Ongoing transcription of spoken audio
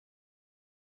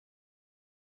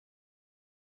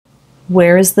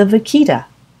Where is the Vaquita?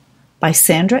 By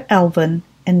Sandra Elvin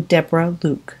and Deborah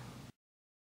Luke.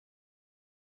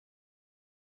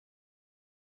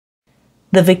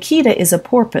 The vaquita is a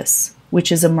porpoise,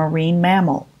 which is a marine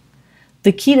mammal.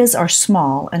 Vaquitas are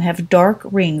small and have dark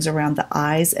rings around the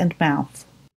eyes and mouth.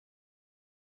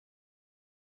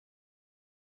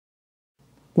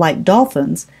 Like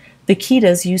dolphins,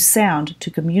 vaquitas use sound to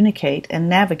communicate and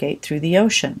navigate through the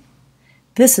ocean.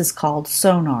 This is called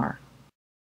sonar.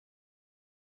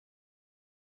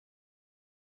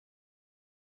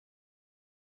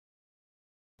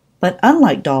 But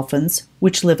unlike dolphins,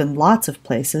 which live in lots of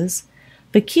places,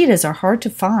 vaquitas are hard to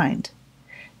find.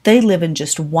 They live in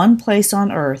just one place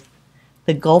on Earth,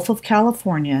 the Gulf of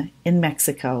California in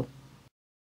Mexico.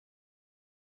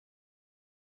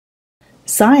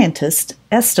 Scientists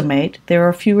estimate there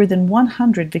are fewer than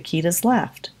 100 vaquitas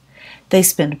left. They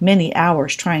spend many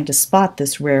hours trying to spot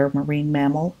this rare marine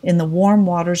mammal in the warm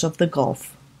waters of the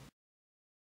Gulf.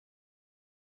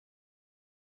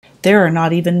 There are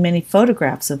not even many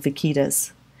photographs of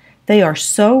vaquitas. They are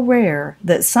so rare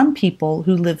that some people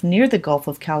who live near the Gulf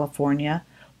of California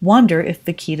wonder if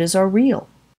vaquitas are real.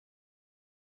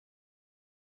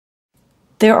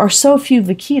 There are so few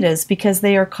vaquitas because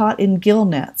they are caught in gill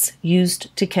nets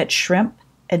used to catch shrimp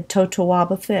and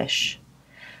totoaba fish.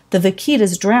 The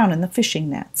vaquitas drown in the fishing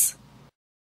nets.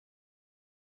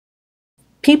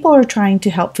 People are trying to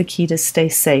help vaquitas stay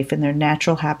safe in their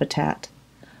natural habitat.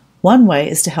 One way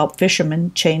is to help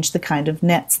fishermen change the kind of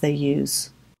nets they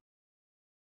use.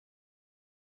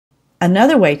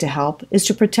 Another way to help is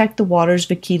to protect the waters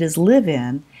vaquitas live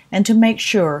in and to make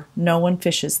sure no one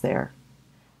fishes there.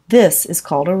 This is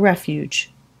called a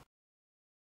refuge.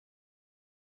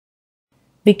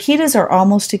 Vaquitas are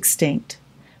almost extinct,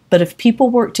 but if people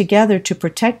work together to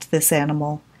protect this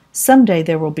animal, someday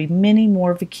there will be many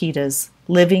more vaquitas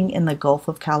living in the Gulf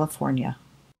of California.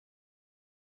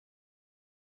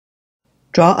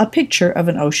 Draw a picture of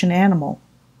an ocean animal.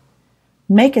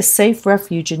 Make a safe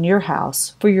refuge in your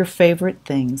house for your favorite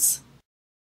things.